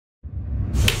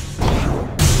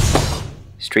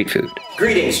Street food.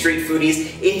 Greetings, street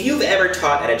foodies. If you've ever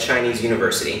taught at a Chinese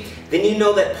university, then you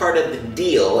know that part of the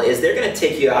deal is they're gonna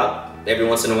take you out every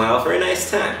once in a while for a nice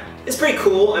time. It's pretty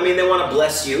cool. I mean, they want to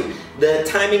bless you. The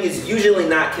timing is usually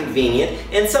not convenient,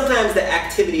 and sometimes the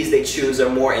activities they choose are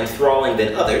more enthralling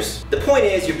than others. The point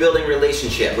is, you're building a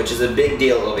relationship, which is a big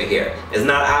deal over here. It's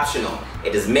not optional.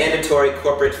 It is mandatory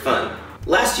corporate fun.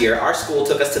 Last year, our school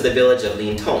took us to the village of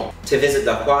Lin Tong to visit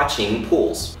the Hua Qing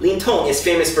Pools. Lin Tong is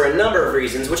famous for a number of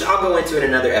reasons, which I'll go into in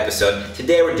another episode.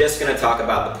 Today, we're just going to talk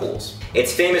about the pools.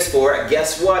 It's famous for,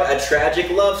 guess what, a tragic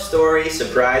love story.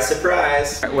 Surprise,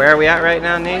 surprise. Where are we at right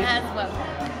now, Nate? Have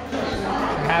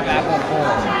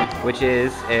Apple Pool, Which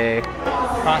is a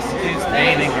prostitute's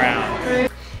bathing ground.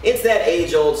 It's that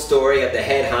age-old story of the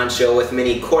head honcho with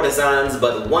many courtesans,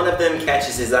 but one of them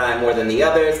catches his eye more than the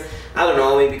others. I don't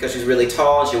know, maybe because she's really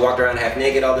tall and she walked around half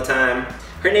naked all the time.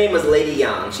 Her name was Lady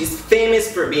Yang. She's famous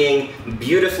for being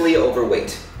beautifully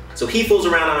overweight. So he fools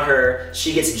around on her,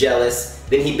 she gets jealous,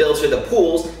 then he builds her the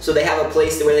pools so they have a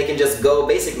place where they can just go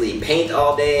basically paint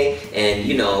all day and,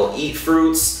 you know, eat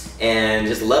fruits and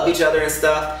just love each other and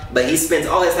stuff. But he spends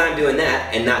all his time doing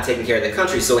that and not taking care of the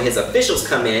country. So when his officials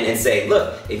come in and say,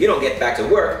 look, if you don't get back to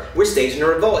work, we're staging a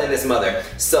revolt in this mother.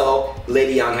 So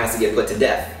Lady Yang has to get put to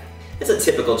death. It's a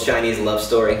typical Chinese love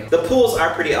story. The pools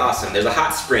are pretty awesome. There's a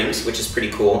hot springs, which is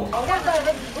pretty cool. Ooh,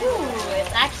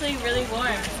 it's actually really warm.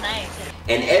 It's nice.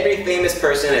 And every famous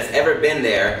person that's ever been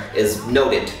there is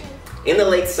noted. In the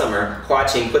late summer, Hua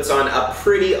Qing puts on a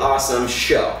pretty awesome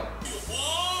show.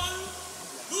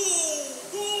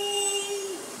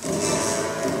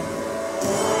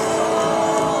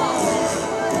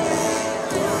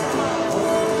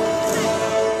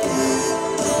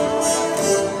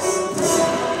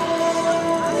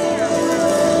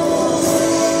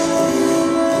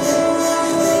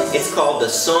 It's called The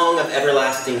Song of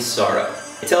Everlasting Sorrow.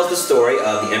 It tells the story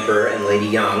of the Emperor and Lady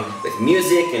Yang with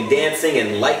music and dancing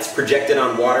and lights projected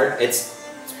on water. It's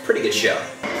a pretty good show.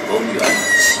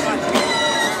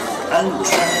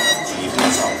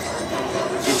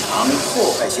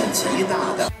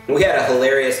 We had a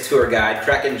hilarious tour guide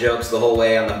cracking jokes the whole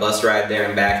way on the bus ride there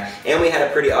and back, and we had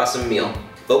a pretty awesome meal.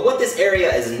 But what this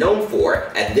area is known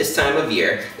for at this time of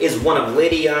year is one of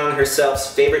Lady Yang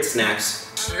herself's favorite snacks.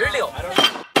 Shi Liu.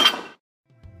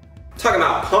 Talking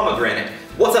about pomegranate.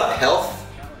 What's up, health?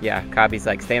 Yeah, Kabi's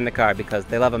like, stay in the car because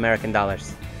they love American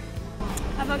dollars.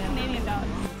 How about Canadian dollars?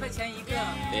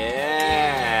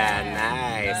 Yeah,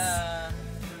 nice.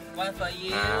 One for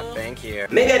you. Thank you.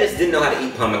 Maybe I just didn't know how to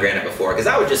eat pomegranate before, because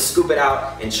I would just scoop it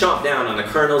out and chomp down on the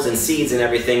kernels and seeds and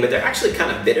everything, but they're actually kind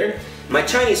of bitter. My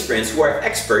Chinese friends, who are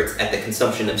experts at the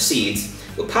consumption of seeds,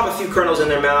 would pop a few kernels in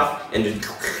their mouth and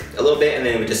just a little bit, and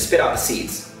then would just spit out the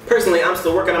seeds. Personally, I'm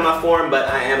still working on my form, but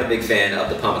I am a big fan of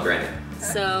the pomegranate.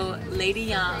 So, Lady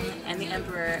Yang and the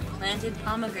Emperor planted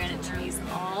pomegranate trees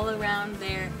all around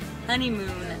their honeymoon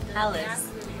palace.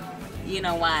 You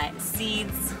know why?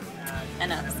 Seeds,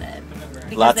 enough said.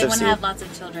 Because they want to have lots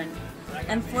of children.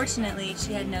 Unfortunately,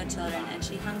 she had no children and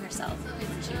she hung herself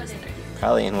when she was 30.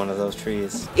 Probably in one of those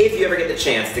trees. If you ever get the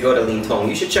chance to go to Lin Tong,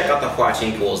 you should check out the Hua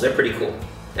Qing Pools. They're pretty cool.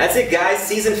 That's it, guys.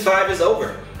 Season 5 is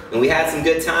over. And we had some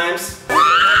good times.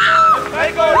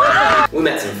 We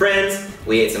met some friends,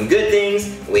 we ate some good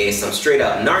things, we ate some straight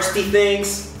up nasty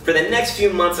things. For the next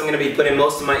few months, I'm going to be putting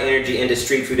most of my energy into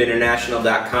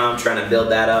streetfoodinternational.com, trying to build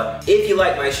that up. If you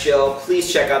like my show,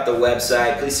 please check out the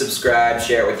website, please subscribe,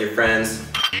 share it with your friends.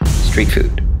 Street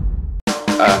food.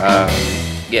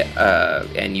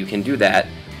 And you can do that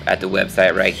at the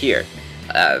website right here.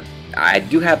 I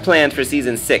do have plans for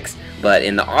season 6, but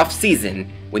in the off season,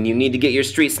 when you need to get your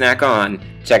street snack on,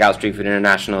 check out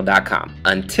streetfoodinternational.com.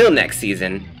 Until next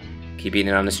season, keep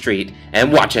eating on the street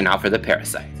and watching out for the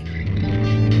parasites.